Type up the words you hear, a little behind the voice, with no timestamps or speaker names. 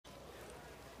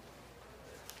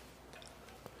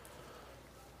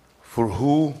For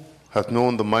who hath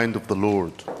known the mind of the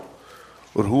Lord,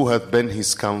 or who hath been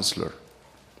his counselor,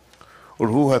 or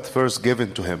who hath first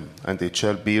given to him, and it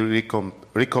shall be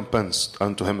recompensed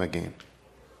unto him again?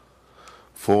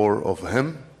 For of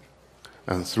him,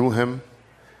 and through him,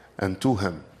 and to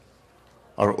him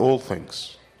are all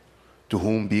things, to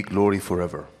whom be glory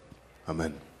forever.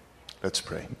 Amen. Let's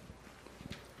pray.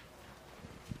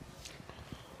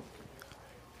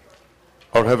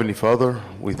 Our Heavenly Father,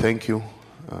 we thank you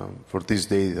for this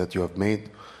day that you have made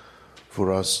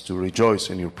for us to rejoice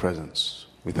in your presence.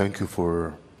 We thank you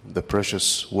for the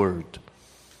precious word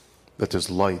that is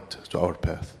light to our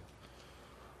path.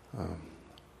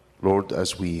 Lord,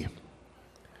 as we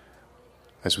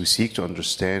seek to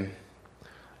understand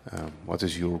what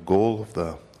is your goal of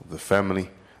the family,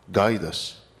 guide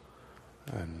us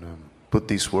and put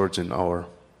these words in our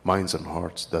minds and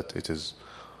hearts, that it is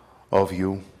of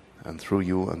you and through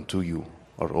you and to you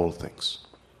are all things.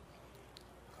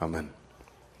 Amen.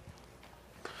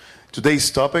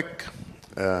 Today's topic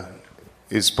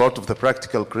is part of the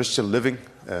Practical Christian Living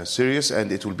series,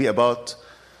 and it will be about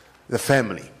the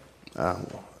family,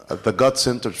 the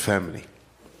God-centered family.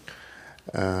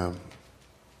 And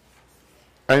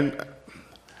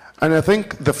I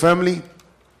think the family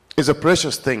is a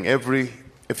precious thing.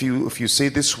 If you say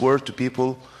this word to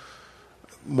people,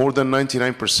 more than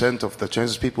 99% of the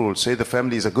chances people will say the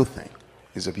family is a good thing,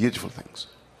 is a beautiful thing.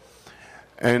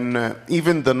 And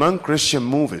even the non-Christian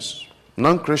movies,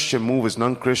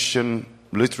 non-Christian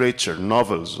literature,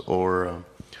 novels, or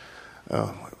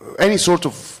any sort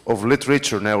of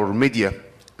literature now, or media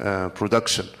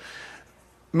production,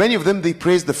 many of them, they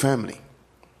praise the family.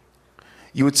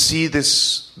 You would see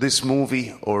this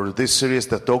movie or this series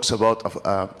that talks about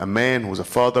a man who's a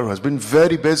father who has been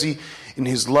very busy in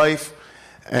his life,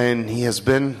 and he has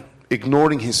been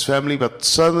ignoring his family, but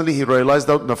suddenly he realized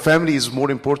that the family is more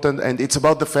important, and it's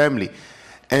about the family.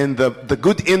 And the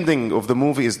good ending of the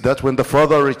movie is that when the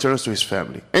father returns to his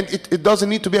family. And it doesn't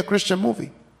need to be a Christian movie.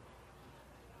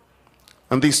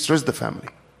 And they stress the family.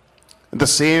 The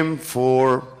same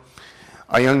for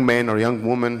a young man or young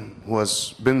woman who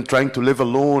has been trying to live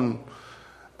alone.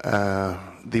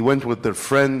 They went with their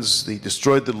friends, they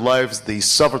destroyed their lives, they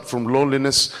suffered from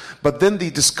loneliness, but then they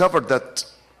discovered that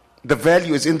the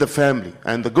value is in the family,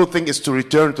 and the good thing is to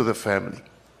return to the family.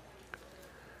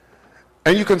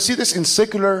 And you can see this in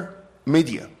secular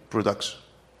media production.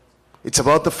 It's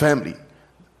about the family.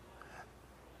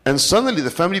 And suddenly the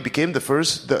family became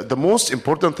the most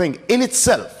important thing in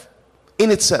itself.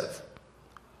 It's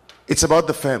about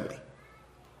the family.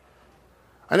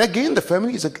 And again, the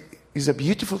family is a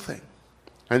beautiful thing.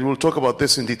 And we'll talk about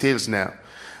this in details now.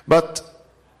 But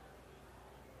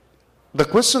the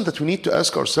question that we need to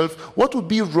ask ourselves, what would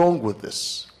be wrong with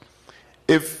this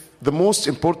if the most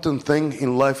important thing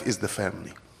in life is the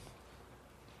family?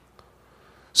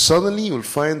 Suddenly you'll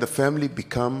find the family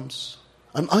becomes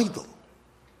an idol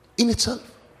in itself,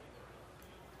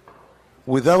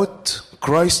 without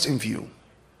Christ in view,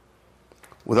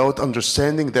 without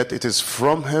understanding that it is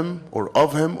from him or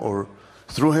of him or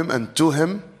through him and to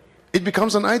him. It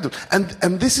becomes an idol. And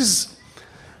this is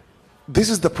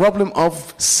the problem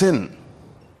of sin.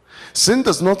 Sin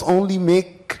does not only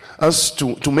make us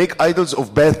to make idols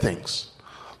of bad things,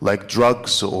 like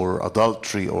drugs or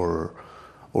adultery or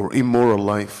immoral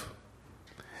life.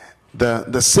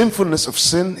 The sinfulness of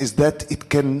sin is that it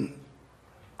can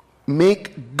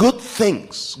make good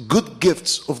things, good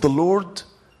gifts of the Lord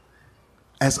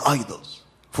as idols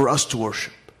for us to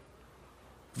worship.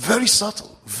 Very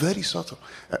subtle, very subtle.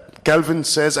 Calvin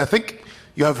says, I think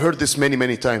you have heard this many,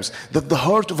 many times, that the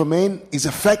heart of a man is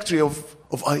a factory of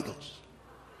idols.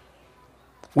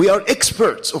 We are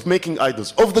experts of making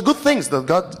idols, of the good things that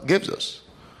God gives us.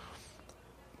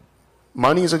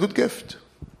 Money is a good gift.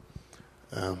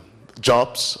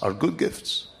 Jobs are good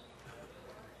gifts.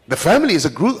 The family is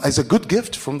a good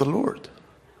gift from the Lord.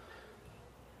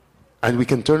 And we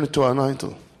can turn it to an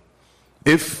idol.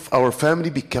 If our family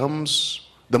becomes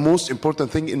the most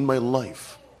important thing in my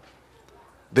life,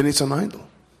 then it's an idol.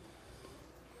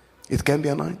 It can be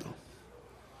an idol.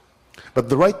 But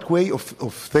the right way of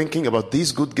thinking about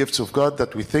these good gifts of God,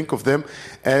 that we think of them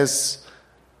as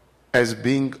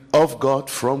being of God,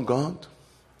 from God,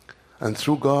 and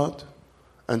through God,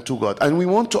 and to God. And we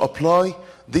want to apply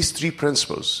these three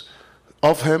principles,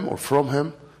 of Him or from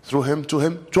Him, through Him,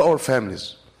 to our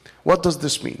families. What does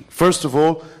this mean? First of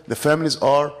all, the families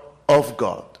are of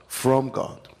God, from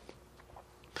God.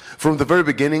 From the very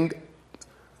beginning,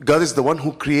 God is the one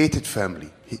who created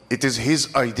family. It is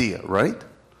His idea, right?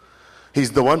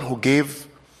 He's the one who gave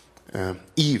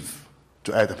Eve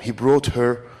to Adam. He brought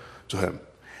her to him.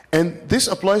 And this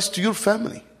applies to your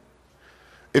family.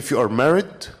 If you are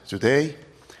married today,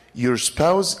 your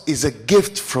spouse is a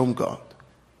gift from God.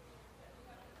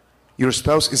 Your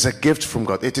spouse is a gift from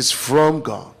God. It is from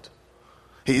God.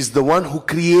 He is the one who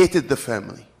created the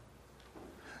family.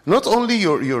 Not only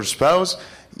your spouse,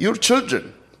 your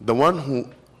children. The one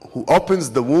who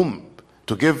opens the womb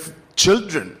to give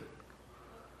children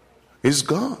is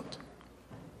God.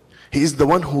 He is the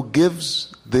one who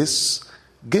gives this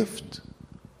gift.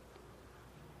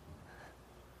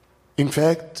 In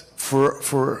fact,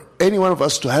 for any one of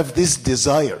us to have this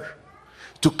desire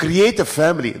to create a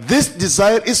family, this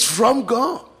desire is from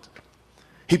God.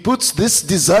 He puts this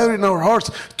desire in our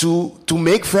hearts to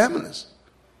make families.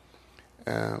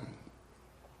 God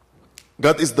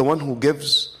is the one who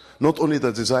gives not only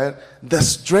the desire, the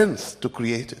strength to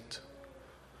create it.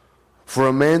 For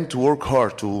a man to work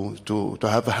hard, to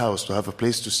have a house, to have a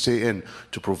place to stay in,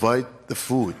 to provide the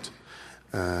food,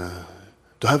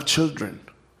 to have children,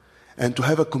 and to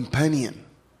have a companion,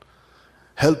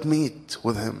 helpmeet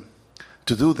with him,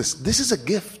 to do this. This is a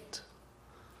gift.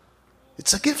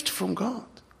 It's a gift from God.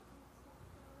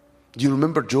 Do you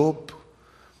remember Job?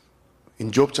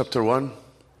 In Job chapter 1,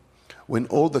 when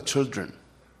all the children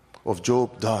of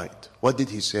Job died, what did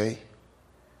he say?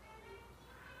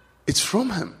 It's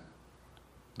from him.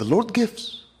 The Lord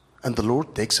gives and the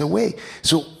Lord takes away.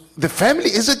 So the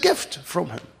family is a gift from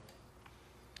him.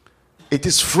 It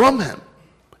is from him.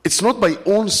 It's not by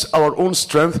our own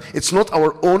strength. It's not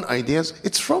our own ideas.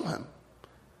 It's from him.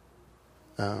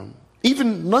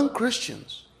 Even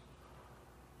non-Christians,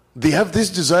 they have this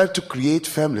desire to create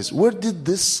families. Where did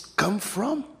this come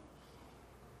from?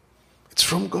 It's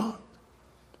from God.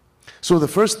 So the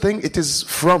first thing, it is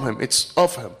from him. It's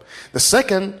of him. The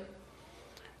second,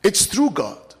 it's through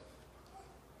God.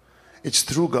 It's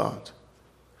through God.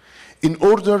 In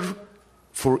order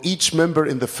for each member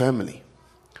in the family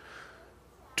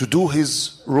to do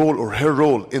his role or her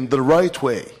role in the right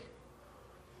way,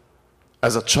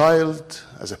 as a child,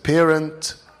 as a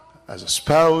parent, as a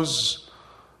spouse,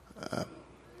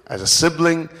 as a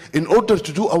sibling, in order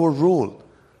to do our role,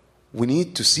 we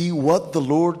need to see what the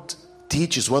Lord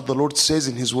teaches, what the Lord says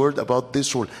in His Word about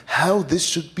this role, how this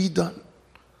should be done.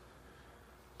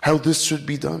 How this should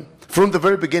be done. From the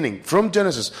very beginning, from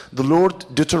Genesis, the Lord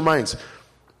determines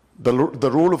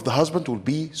the role of the husband will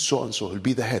be so and so. He'll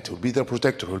be the head, he'll be the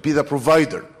protector, he'll be the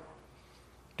provider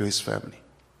to his family.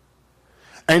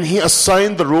 And He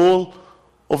assigned the role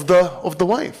of the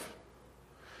wife.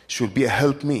 She will be a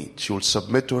helpmeet. She will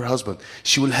submit to her husband.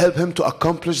 She will help him to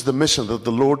accomplish the mission that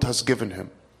the Lord has given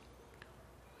him.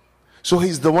 So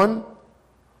He's the one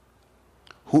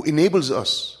who enables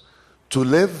us to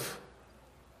live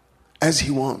as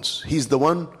He wants. He's the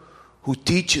one who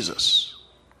teaches us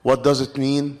what does it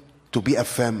mean to be a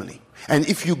family. And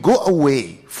if you go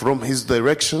away from His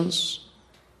directions,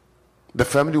 the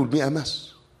family will be a mess.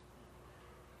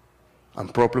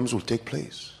 And problems will take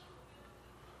place.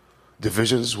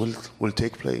 Divisions will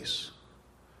take place.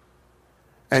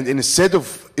 And instead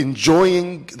of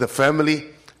enjoying the family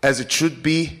as it should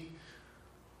be,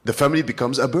 the family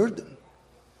becomes a burden.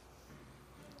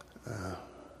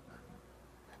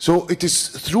 So it is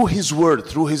through His Word,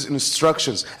 through His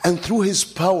instructions, and through His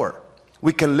power,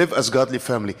 we can live as godly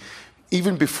family.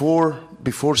 Even before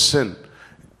sin,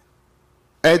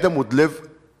 Adam would live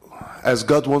as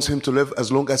God wants him to live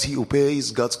as long as he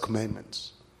obeys God's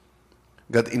commandments.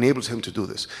 God enables him to do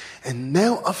this. And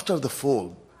now after the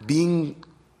fall, being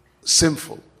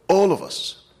sinful, all of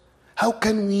us, how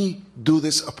can we do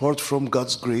this apart from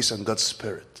God's grace and God's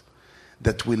Spirit?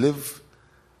 That we live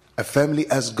a family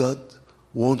as God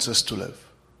wants us to live.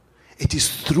 It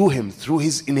is through Him, through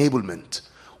His enablement,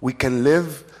 we can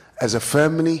live as a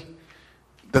family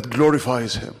that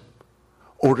glorifies Him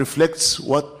or reflects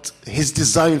what His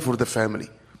design for the family.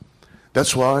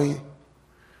 That's why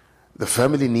the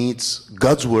family needs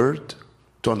God's Word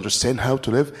to understand how to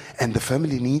live, and the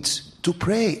family needs to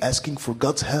pray, asking for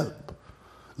God's help.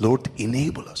 Lord,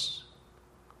 enable us.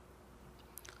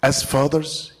 As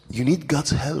fathers, you need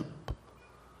God's help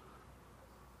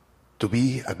to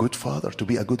be a good father, to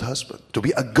be a good husband, to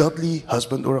be a godly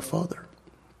husband or a father.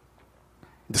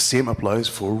 The same applies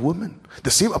for women.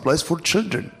 The same applies for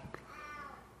children.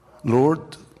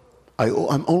 Lord,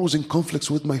 I'm always in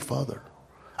conflicts with my father.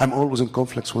 I'm always in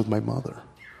conflicts with my mother.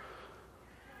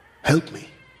 Help me.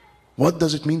 What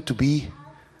does it mean to be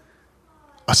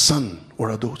a son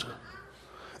or a daughter?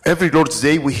 Every Lord's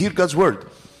Day we hear God's word.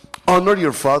 Honor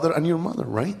your father and your mother,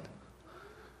 right?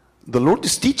 The Lord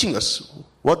is teaching us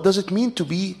what does it mean to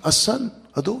be a son,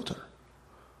 a daughter.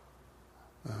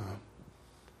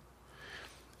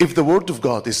 If the word of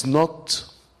God is not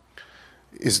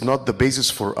is not the basis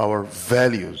for our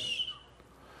values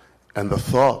and the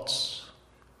thoughts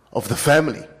of the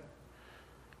family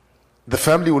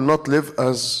will not live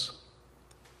as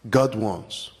God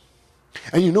wants.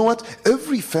 And you know what?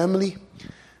 Every family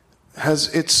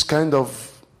has its kind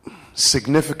of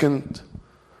significant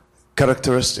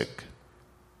characteristic.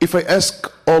 If I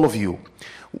ask all of you,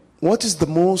 what is the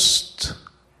most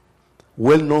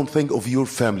well-known thing of your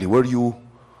family, where you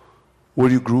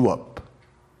grew up,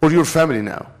 or your family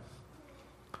now?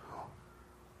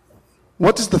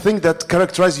 What is the thing that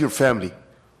characterizes your family?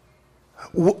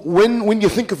 When you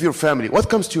think of your family, what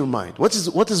comes to your mind? What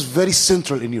is very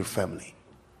central in your family?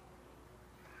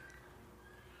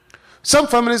 Some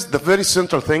families, the very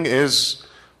central thing is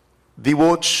they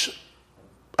watch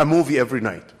a movie every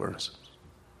night, for instance.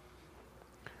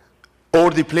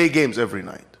 Or they play games every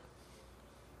night.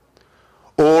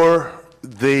 Or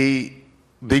they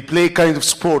play kind of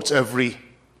sports every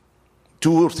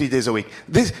 2 or 3 days a week.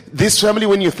 This family,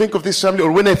 when you think of this family,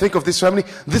 or when I think of this family,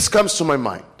 this comes to my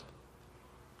mind.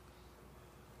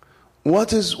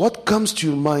 What comes to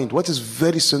your mind? What is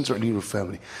very central in your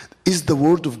family? Is the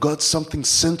Word of God something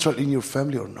central in your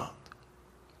family or not?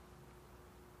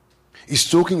 Is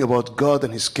talking about God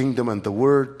and His kingdom and the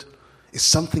Word is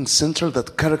something central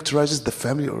that characterizes the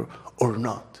family or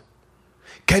not?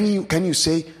 Can you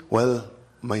say, well,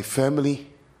 my family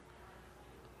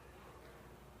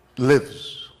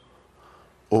lives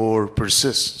or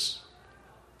persists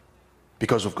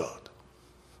because of God,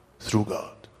 through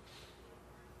God?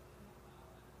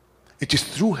 It is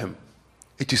through Him.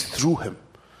 It is through Him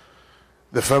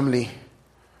the family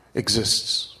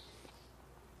exists.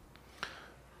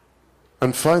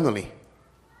 And finally,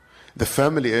 the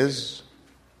family is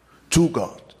to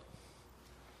God.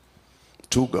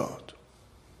 To God.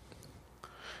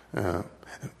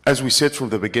 As we said from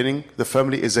the beginning, the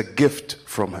family is a gift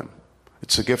from Him.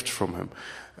 It's a gift from Him.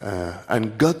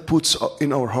 And God puts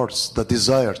in our hearts the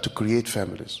desire to create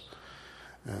families.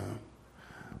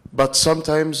 But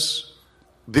sometimes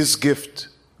this gift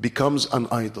becomes an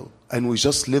idol, and we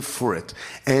just live for it.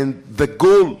 And the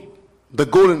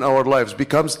goal in our lives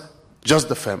becomes just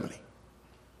the family.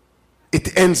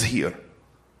 It ends here.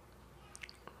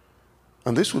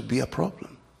 And this would be a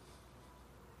problem.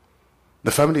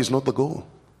 The family is not the goal.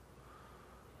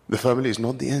 The family is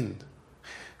not the end.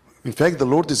 In fact, the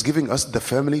Lord is giving us the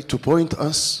family to point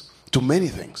us to many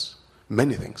things.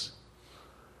 Many things.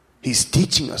 He's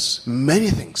teaching us many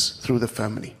things through the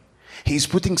family. He's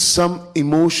putting some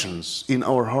emotions in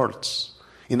our hearts,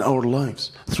 in our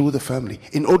lives, through the family,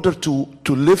 in order to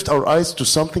lift our eyes to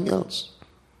something else.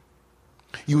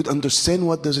 You would understand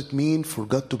what does it mean for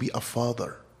God to be a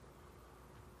father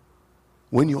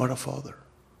when you are a father,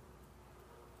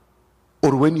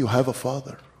 or when you have a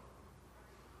father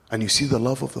and you see the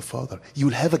love of the father. You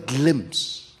will have a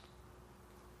glimpse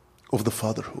of the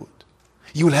fatherhood.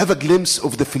 You will have a glimpse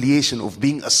of the filiation of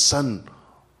being a son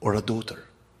or a daughter.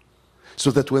 So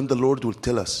that when the Lord will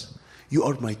tell us, you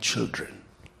are my children,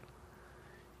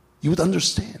 you would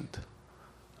understand.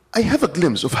 I have a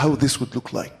glimpse of how this would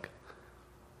look like.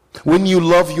 When you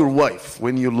love your wife,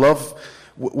 when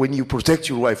you protect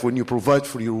your wife, when you provide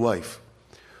for your wife,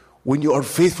 when you are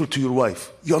faithful to your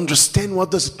wife, you understand what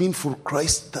does it mean for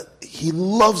Christ that He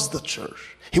loves the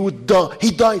church.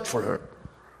 He died for her,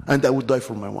 and I would die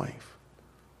for my wife.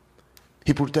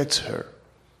 He protects her.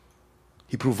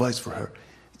 He provides for her.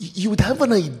 You would have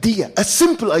an idea, a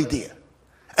simple idea,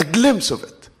 a glimpse of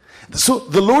it. So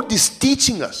the Lord is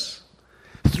teaching us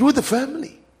through the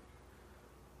family.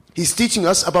 He's teaching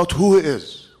us about who He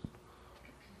is.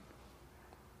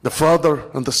 The Father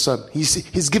and the Son.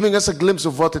 He's giving us a glimpse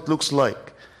of what it looks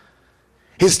like.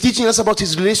 He's teaching us about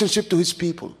His relationship to His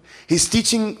people. He's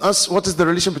teaching us what is the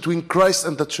relation between Christ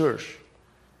and the church.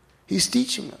 He's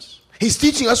teaching us. He's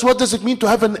teaching us what does it mean to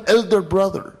have an elder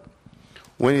brother.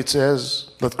 When it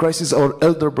says that Christ is our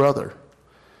elder brother.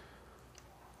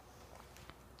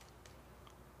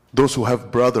 Those who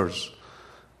have brothers,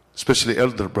 especially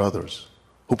elder brothers,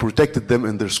 who protected them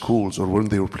in their schools or when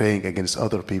they were playing against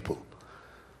other people.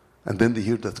 And then they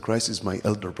hear that Christ is my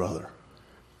elder brother.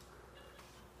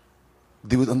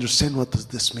 They would understand what does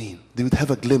this mean. They would have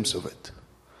a glimpse of it.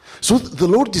 So the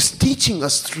Lord is teaching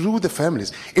us through the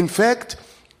families. In fact,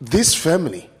 this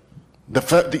family,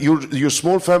 your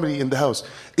small family in the house,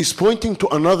 is pointing to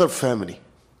another family.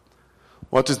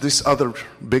 What is this other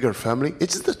bigger family?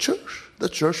 It's the church. The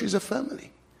church is a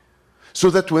family. So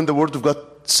that when the Word of God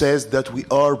says that we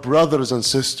are brothers and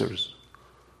sisters,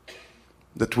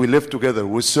 that we live together,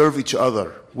 we serve each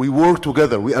other, we work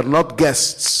together, we are not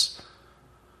guests,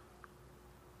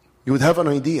 you would have an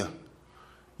idea.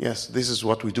 Yes, this is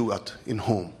what we do in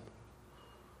home.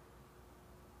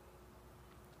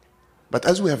 But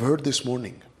as we have heard this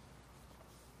morning,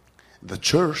 the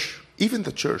church, even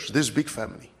the church, this big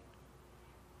family,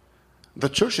 the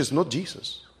church is not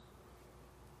Jesus.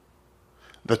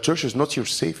 The church is not your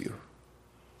Savior.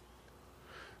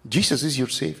 Jesus is your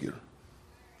Savior.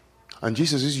 And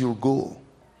Jesus is your goal.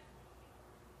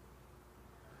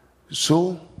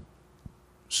 So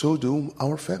do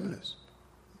our families.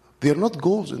 They are not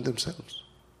goals in themselves.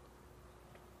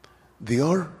 They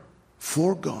are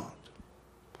for God.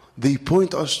 They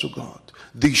point us to God.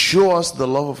 They show us the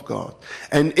love of God.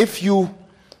 And if you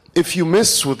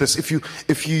mess with this, if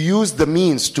you use the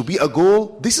means to be a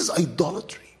goal, this is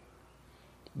idolatry.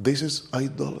 This is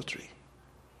idolatry.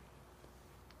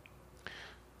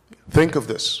 Think of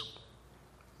this.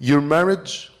 Your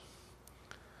marriage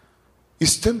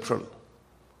is temporal.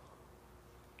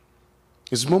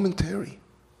 It's momentary.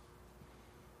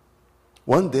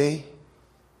 One day,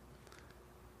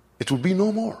 it will be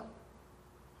no more.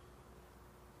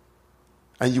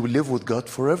 And you will live with God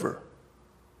forever.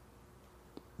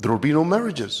 There will be no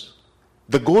marriages.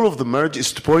 The goal of the marriage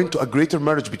is to point to a greater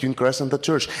marriage between Christ and the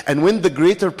church. And when the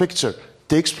greater picture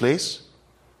takes place,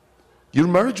 your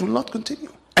marriage will not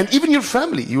continue. And even your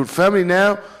family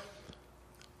now,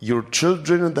 your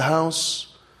children in the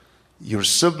house, your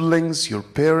siblings, your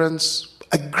parents,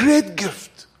 a great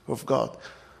gift of God.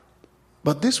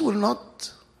 But this will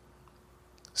not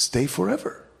stay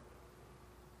forever.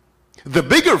 The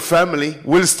bigger family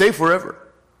will stay forever.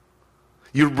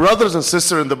 Your brothers and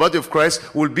sisters in the body of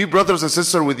Christ will be brothers and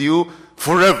sisters with you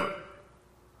forever.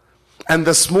 And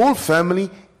the small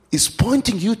family is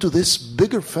pointing you to this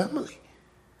bigger family.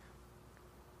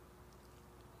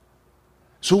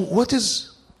 So what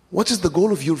is the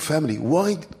goal of your family?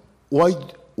 Why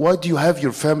do you have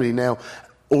your family now?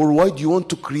 Or why do you want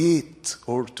to create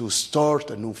or to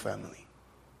start a new family?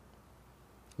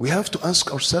 We have to ask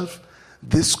ourselves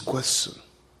this question.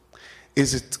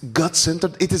 Is it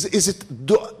God-centered?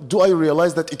 Do I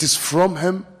realize that it is from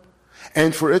Him?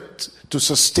 And for it to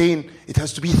sustain, it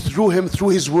has to be through Him, through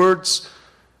His words,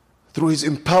 through His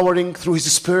empowering, through His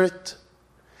Spirit.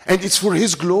 And it's for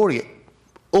His glory.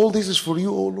 All this is for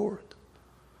you, O Lord.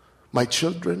 My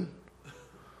children,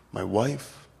 my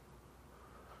wife,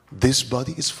 this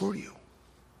body is for you.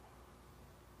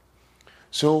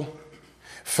 So,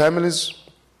 families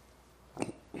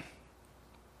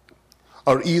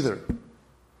are either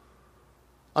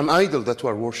an idol that we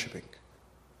are worshiping,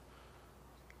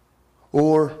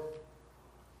 or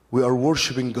we are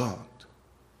worshiping God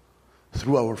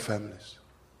through our families.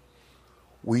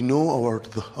 We know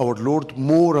our Lord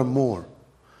more and more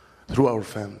through our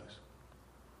families.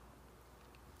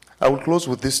 I will close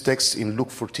with this text in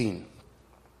Luke 14.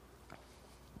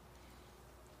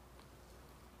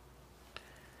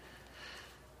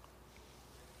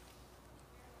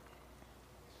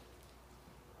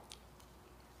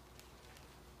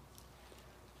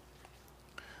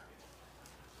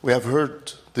 We have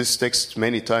heard this text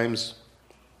many times,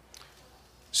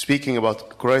 speaking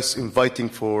about Christ inviting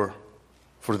for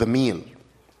the meal,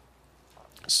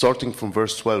 starting from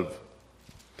verse 12.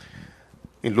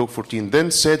 In Luke 14,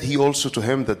 then said he also to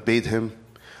him that bade him,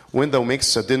 when thou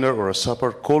makest a dinner or a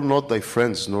supper, call not thy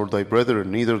friends, nor thy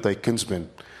brethren, neither thy kinsmen,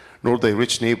 nor thy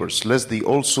rich neighbors, lest they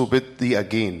also bid thee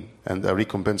again, and a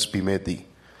recompense be made thee.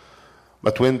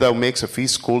 But when thou makest a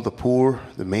feast, call the poor,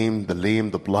 the maimed, the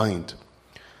lame, the blind,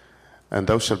 and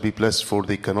thou shalt be blessed, for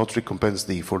they cannot recompense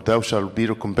thee, for thou shalt be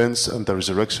recompensed at the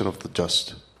resurrection of the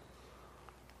just.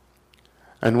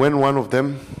 And when one of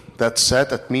them that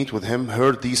sat at meat with him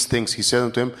heard these things, he said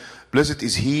unto him, Blessed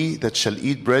is he that shall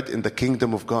eat bread in the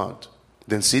kingdom of God.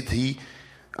 Then said he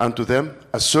unto them,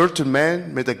 A certain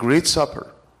man made a great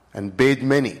supper, and bade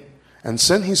many, and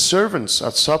sent his servants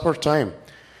at supper time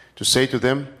to say to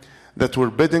them that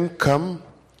were bidden, Come,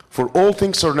 for all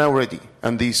things are now ready.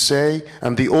 And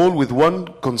they all with one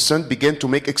consent began to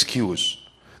make excuse.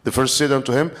 The first said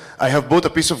unto him, I have bought a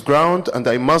piece of ground, and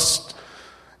I must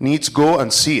needs go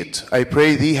and see it. I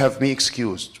pray thee have me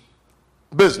excused.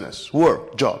 Business,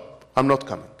 work, job. I'm not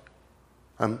coming.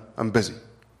 I'm busy.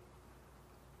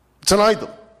 It's an idol.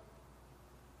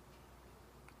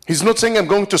 He's not saying I'm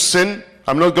going to sin.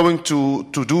 I'm not going to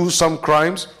do some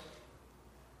crimes.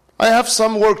 I have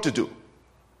some work to do.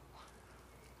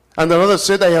 And another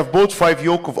said, I have bought 5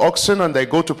 yoke of oxen, and I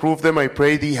go to prove them. I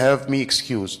pray thee have me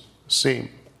excused. Same.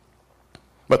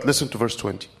 But listen to verse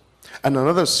 20. And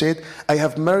another said, I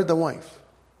have married a wife,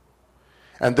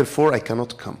 and therefore I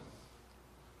cannot come.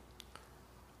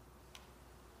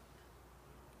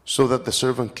 So that the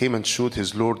servant came and showed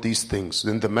his lord these things.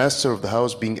 Then the master of the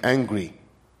house, being angry,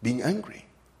 being angry.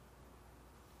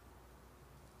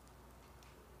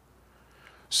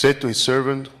 Said to his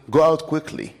servant, "Go out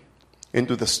quickly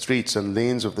into the streets and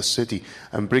lanes of the city,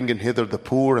 and bring in hither the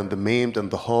poor and the maimed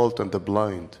and the halt and the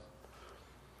blind."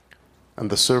 And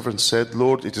the servant said,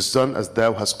 "Lord, it is done as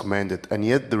thou hast commanded, and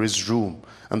yet there is room."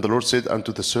 And the Lord said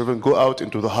unto the servant, "Go out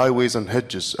into the highways and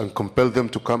hedges, and compel them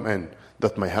to come in,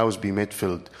 that my house be made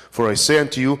filled. For I say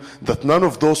unto you, that none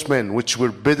of those men which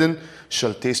were bidden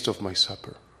shall taste of my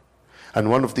supper." And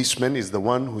one of these men is the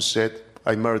one who said,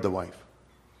 "I married a wife.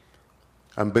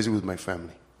 I'm busy with my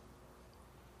family.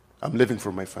 I'm living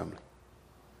for my family."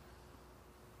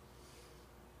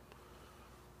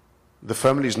 The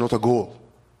family is not a goal.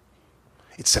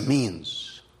 It's a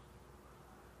means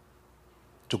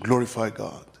to glorify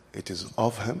God. It is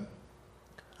of Him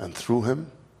and through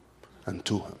Him and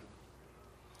to Him.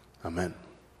 Amen.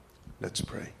 Let's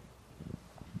pray.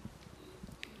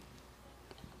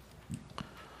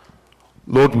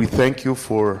 Lord, we thank you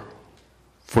for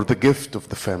the gift of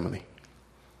the family.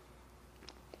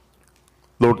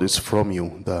 Lord, it's from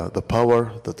you. The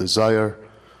power, the desire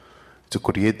to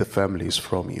create the family is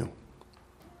from you.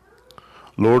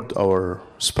 Lord, our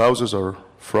spouses are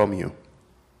from you.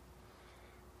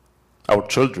 Our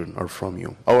children are from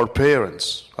you. Our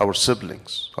parents, our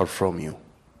siblings are from you.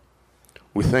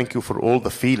 We thank you for all the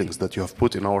feelings that you have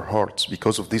put in our hearts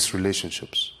because of these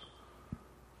relationships.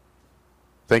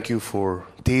 Thank you for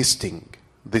tasting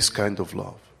this kind of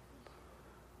love.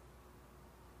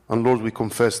 And Lord, we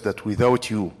confess that without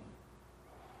you,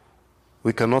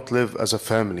 we cannot live as a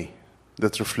family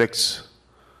that reflects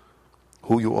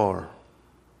who you are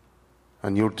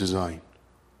and your design.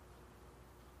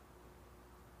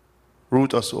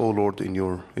 Root us, O Lord, in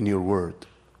your word.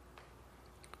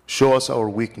 Show us our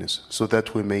weakness so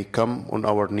that we may come on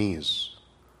our knees,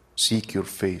 seek your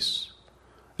face,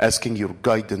 asking your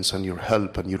guidance and your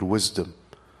help and your wisdom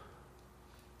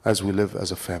as we live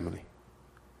as a family.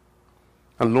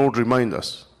 And Lord, remind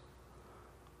us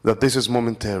that this is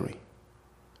momentary,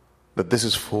 that this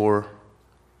is for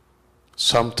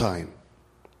some time.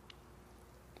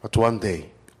 But one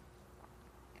day,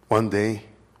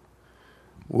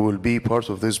 we will be part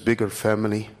of this bigger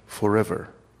family forever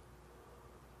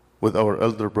with our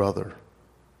elder brother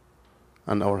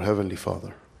and our Heavenly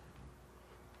Father.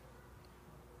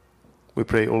 We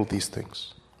pray all these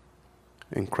things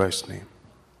in Christ's name.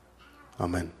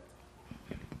 Amen.